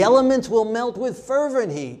 The elements will melt with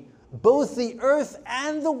fervent heat. Both the earth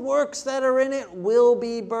and the works that are in it will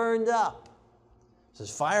be burned up. So as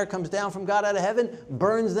fire comes down from God out of heaven,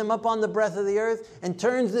 burns them up on the breath of the earth, and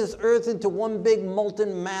turns this earth into one big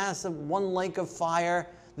molten mass of one lake of fire.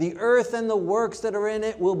 The earth and the works that are in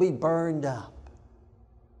it will be burned up.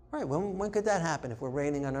 All right, when could that happen if we're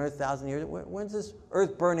reigning on earth 1,000 years? When's this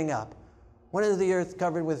earth burning up? When is the earth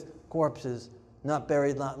covered with corpses, not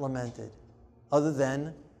buried, not lamented? Other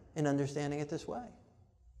than in understanding it this way.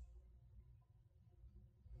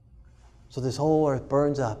 So this whole earth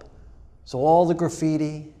burns up. So all the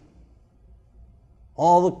graffiti,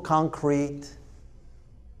 all the concrete,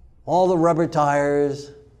 all the rubber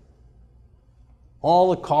tires,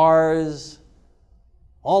 all the cars,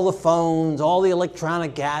 all the phones, all the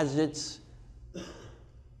electronic gadgets,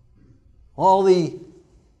 all the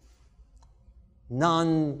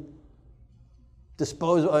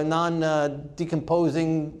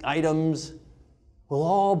non-decomposing items will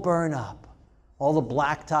all burn up. All the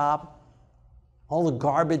blacktop, all the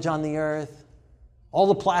garbage on the earth, all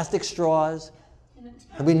the plastic straws.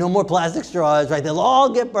 There'll be no more plastic straws, right? They'll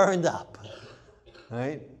all get burned up,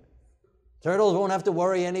 right? Turtles won't have to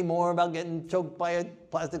worry anymore about getting choked by a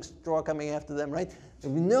plastic straw coming after them, right?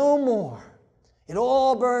 There'll be no more. It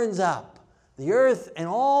all burns up. The earth and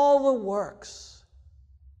all the works.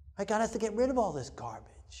 Right? God has to get rid of all this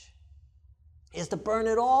garbage. He has to burn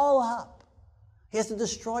it all up. He has to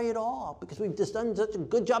destroy it all because we've just done such a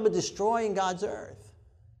good job of destroying God's earth.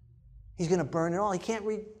 He's going to burn it all. He can't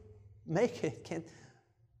remake it. He can't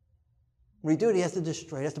redo it. He has to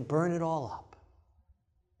destroy it. He has to burn it all up.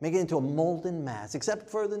 Make it into a molten mass, except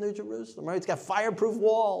for the New Jerusalem, right? It's got fireproof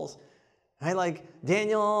walls, right? Like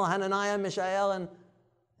Daniel, Hananiah, Mishael,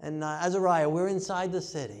 and Azariah, we're inside the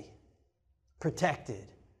city, protected.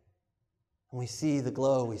 And we see the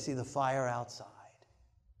glow, we see the fire outside.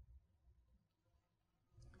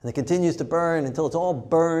 And it continues to burn until it's all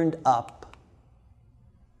burned up.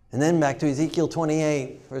 And then back to Ezekiel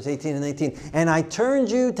 28, verse 18 and 18. And I turned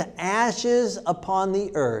you to ashes upon the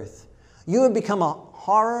earth. You have become a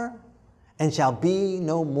horror and shall be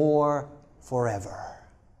no more forever.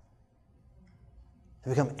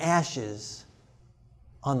 They become ashes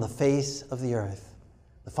on the face of the earth.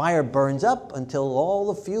 The fire burns up until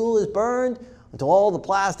all the fuel is burned, until all the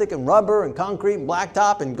plastic and rubber and concrete and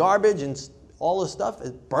blacktop and garbage and all this stuff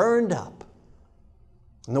is burned up.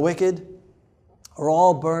 And the wicked are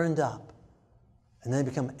all burned up. And they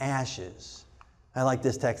become ashes. I like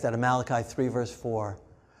this text out of Malachi 3, verse 4.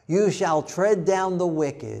 You shall tread down the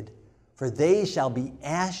wicked, for they shall be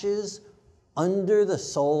ashes under the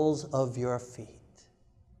soles of your feet.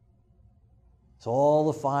 So all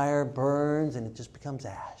the fire burns and it just becomes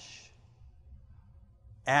ash.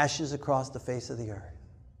 Ashes across the face of the earth.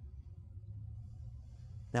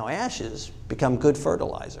 Now ashes become good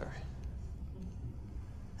fertilizer.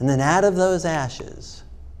 And then out of those ashes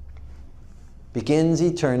begins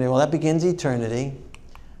eternity. Well, that begins eternity.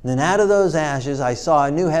 And then out of those ashes I saw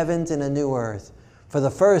a new heavens and a new earth. For the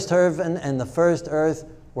first heaven and the first earth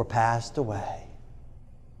were passed away.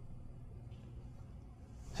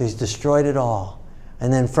 So he's destroyed it all.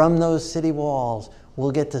 And then from those city walls,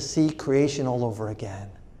 we'll get to see creation all over again.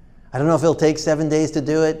 I don't know if it'll take 7 days to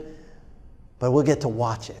do it, but we'll get to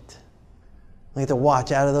watch it. We'll get to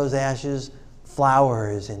watch out of those ashes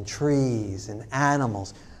flowers and trees and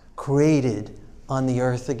animals created on the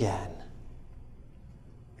earth again.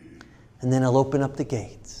 And then he'll open up the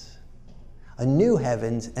gates. A new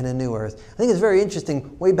heavens and a new earth. I think it's very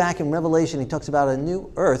interesting. Way back in Revelation, he talks about a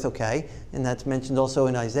new earth, okay? And that's mentioned also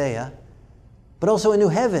in Isaiah. But also a new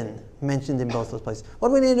heaven mentioned in both those places. What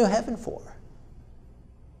do we need a new heaven for?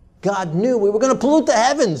 God knew we were going to pollute the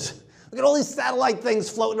heavens. Look at all these satellite things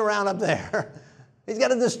floating around up there. He's got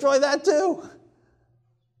to destroy that too.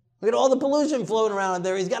 Look at all the pollution floating around up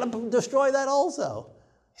there. He's got to destroy that also.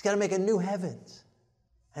 He's got to make a new heavens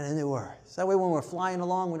and a new earth. So that way when we're flying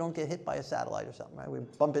along, we don't get hit by a satellite or something, right? We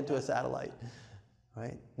bump into a satellite,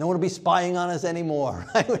 right? No one will be spying on us anymore,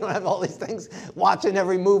 right? We don't have all these things watching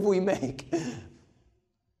every move we make.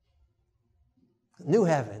 New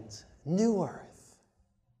heavens, new earth.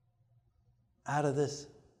 Out of this,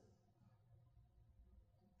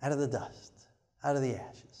 out of the dust, out of the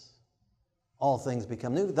ashes. All things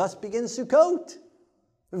become new. Thus begins Sukkot.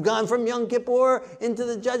 We've gone from Yom Kippur into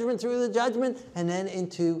the judgment, through the judgment, and then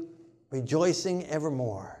into rejoicing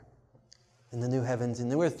evermore in the new heavens and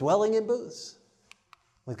new earth, dwelling in booths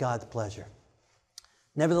with God's pleasure.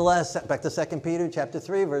 Nevertheless, back to 2 Peter chapter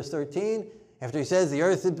 3, verse 13, after he says the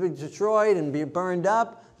earth has been destroyed and be burned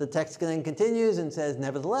up, the text then continues and says,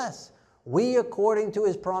 nevertheless, We, according to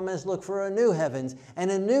his promise, look for a new heavens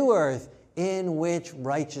and a new earth in which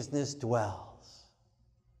righteousness dwells.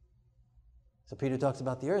 So Peter talks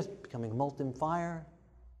about the earth becoming a molten fire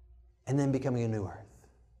and then becoming a new earth.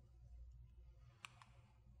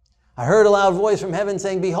 I heard a loud voice from heaven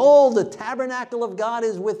saying, "Behold, the tabernacle of God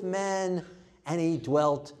is with men, and he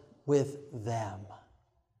dwelt with them."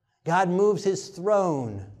 God moves his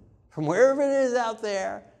throne from wherever it is out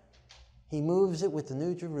there. He moves it with the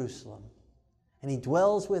New Jerusalem, and he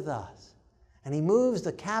dwells with us. And he moves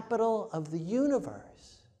the capital of the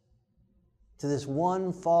universe to this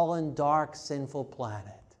one fallen, dark, sinful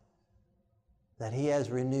planet that he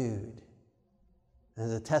has renewed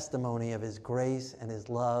as a testimony of his grace and his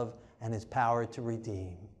love and his power to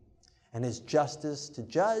redeem and his justice to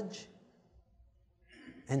judge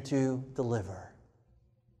and to deliver.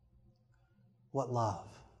 What love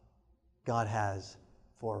God has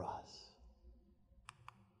for us.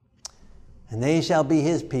 And they shall be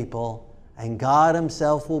his people, and God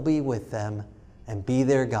himself will be with them and be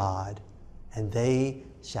their God, and they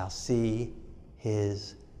shall see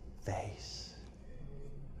his face.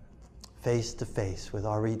 Face to face with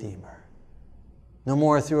our Redeemer. No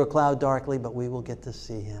more through a cloud darkly, but we will get to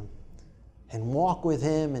see him and walk with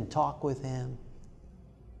him and talk with him.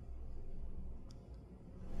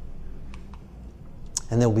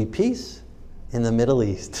 And there will be peace in the Middle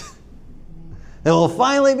East. There will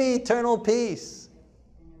finally be eternal peace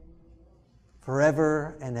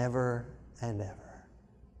forever and ever and ever.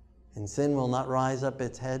 And sin will not rise up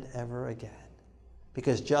its head ever again,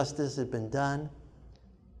 because justice has been done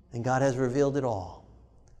and God has revealed it all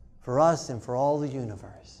for us and for all the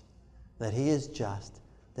universe, that he is just,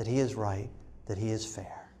 that he is right, that he is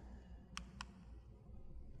fair.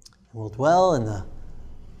 And we'll dwell in the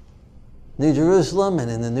New Jerusalem and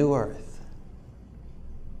in the new earth,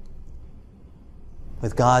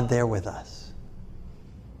 with God there with us,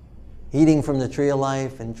 eating from the tree of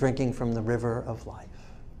life and drinking from the river of life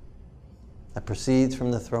that proceeds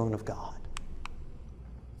from the throne of God.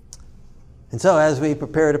 And so as we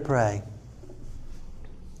prepare to pray,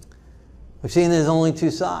 we've seen there's only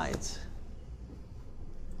two sides.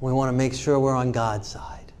 We want to make sure we're on God's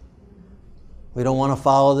side. We don't want to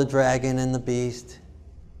follow the dragon and the beast.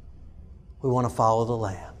 We want to follow the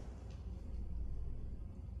Lamb.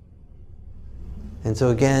 And so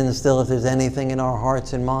again, still, if there's anything in our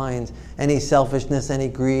hearts and minds, any selfishness, any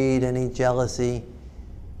greed, any jealousy,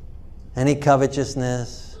 any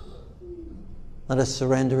covetousness, let us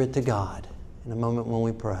surrender it to God in a moment when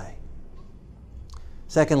we pray.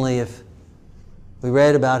 Secondly, if we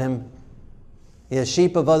read about him, he has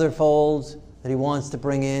sheep of other folds that he wants to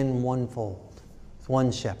bring in one fold. It's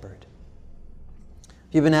one shepherd.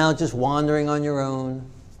 If you've been out just wandering on your own,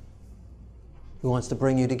 he wants to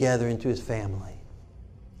bring you together into his family,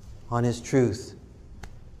 on his truth,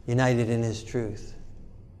 united in his truth.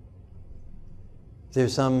 If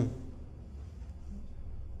there's some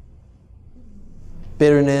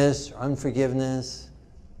bitterness or unforgiveness,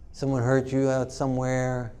 someone hurt you out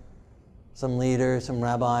somewhere, some leader, some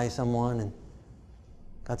rabbi, someone, and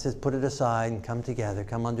God says, put it aside and come together,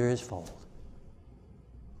 come under his fold.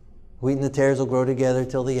 Wheat and the tares will grow together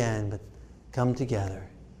till the end, but come together,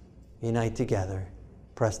 unite together,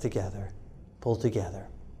 press together, pull together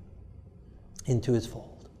into his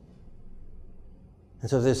fold. And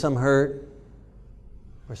so if there's some hurt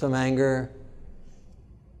or some anger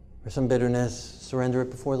or some bitterness, surrender it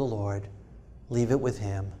before the Lord, leave it with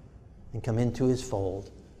him, and come into his fold,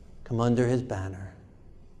 come under his banner,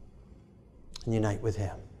 and unite with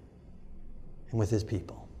him and with his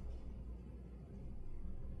people.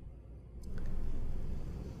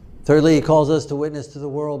 Thirdly, he calls us to witness to the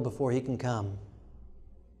world before he can come.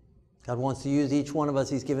 God wants to use each one of us.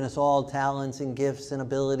 He's given us all talents and gifts and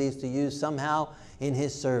abilities to use somehow in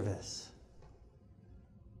his service.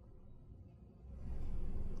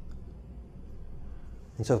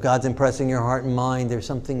 And so if God's impressing your heart and mind, there's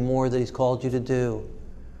something more that he's called you to do.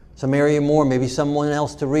 Some area more, maybe someone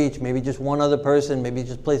else to reach, maybe just one other person, maybe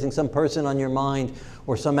just placing some person on your mind,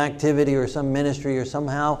 or some activity or some ministry, or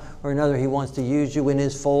somehow or another he wants to use you in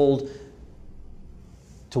his fold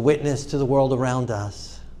to witness to the world around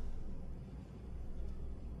us.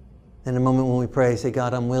 In a moment when we pray, say,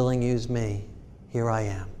 God, I'm willing, use me. Here I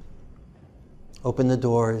am. Open the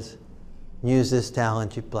doors, use this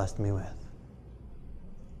talent you've blessed me with.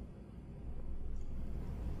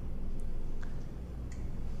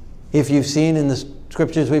 If you've seen in the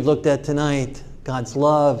scriptures we've looked at tonight, God's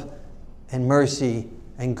love and mercy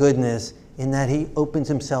and goodness in that he opens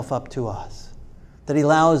himself up to us, that he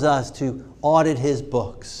allows us to audit his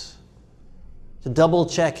books, to double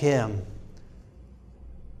check him,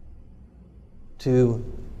 to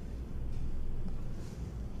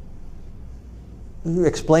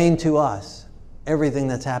explain to us everything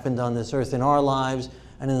that's happened on this earth in our lives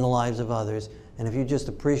and in the lives of others. And if you just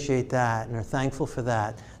appreciate that and are thankful for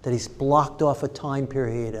that He's blocked off a time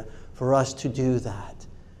period for us to do that.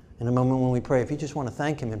 In a moment when we pray, if you just want to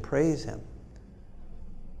thank Him and praise Him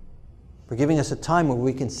for giving us a time where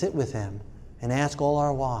we can sit with Him and ask all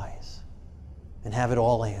our whys and have it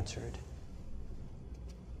all answered.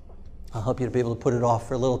 I'll help you to be able to put it off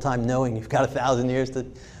for a little time, knowing you've got 1,000 years to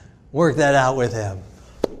work that out with Him.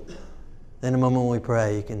 Then a moment when we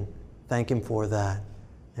pray, you can thank Him for that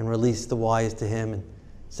and release the whys to Him and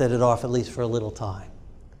set it off at least for a little time,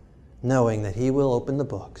 knowing that He will open the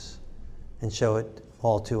books and show it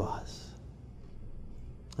all to us.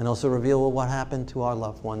 And also reveal what happened to our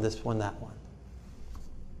loved one, this one, that one.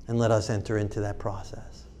 And let us enter into that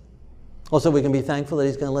process. Also, we can be thankful that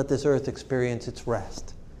He's going to let this earth experience its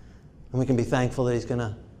rest. And we can be thankful that He's going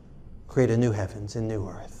to create a new heavens and new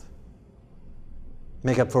earth.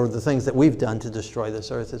 Make up for the things that we've done to destroy this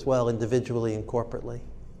earth as well, individually and corporately.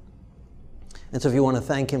 And so if you want to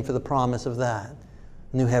thank Him for the promise of that,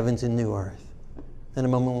 new heavens and new earth, then a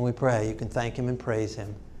moment when we pray, you can thank Him and praise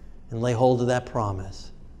Him and lay hold of that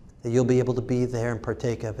promise that you'll be able to be there and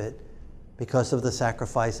partake of it because of the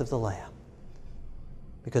sacrifice of the Lamb,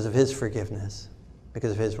 because of His forgiveness,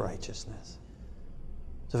 because of His righteousness.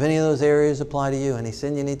 So if any of those areas apply to you, any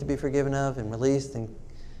sin you need to be forgiven of and released and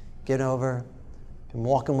get over, been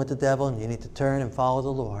walking with the devil and you need to turn and follow the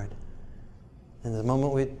Lord, and the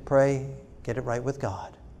moment we pray, get it right with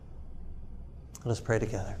God. Let us pray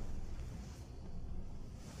together.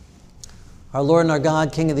 Our Lord and our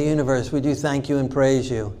God, King of the universe, we do thank You and praise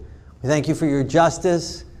You. We thank You for Your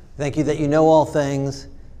justice. We thank You that You know all things.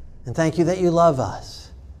 And thank You that You love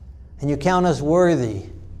us. And You count us worthy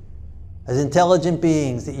as intelligent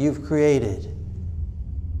beings that You've created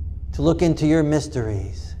to look into Your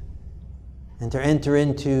mysteries and to enter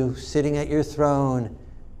into sitting at Your throne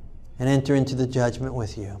and enter into the judgment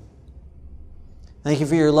with You. Thank You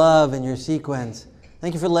for Your love and Your sequence.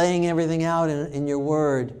 Thank You for laying everything out in Your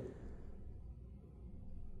word.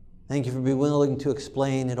 Thank You for being willing to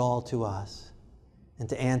explain it all to us and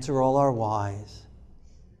to answer all our whys.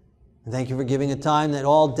 And thank You for giving a time that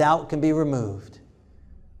all doubt can be removed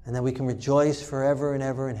and that we can rejoice forever and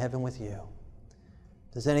ever in heaven with You.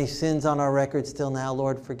 If there's any sins on our record still now,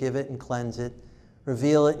 Lord, forgive it and cleanse it.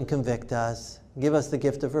 Reveal it and convict us. Give us the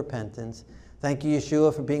gift of repentance. Thank You,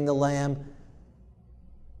 Yeshua, for being the Lamb,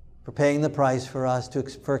 for paying the price for us,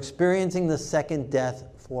 for experiencing the second death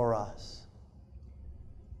for us.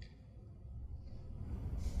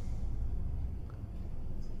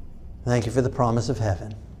 Thank You for the promise of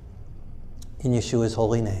heaven. In Yeshua's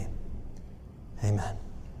holy name, amen.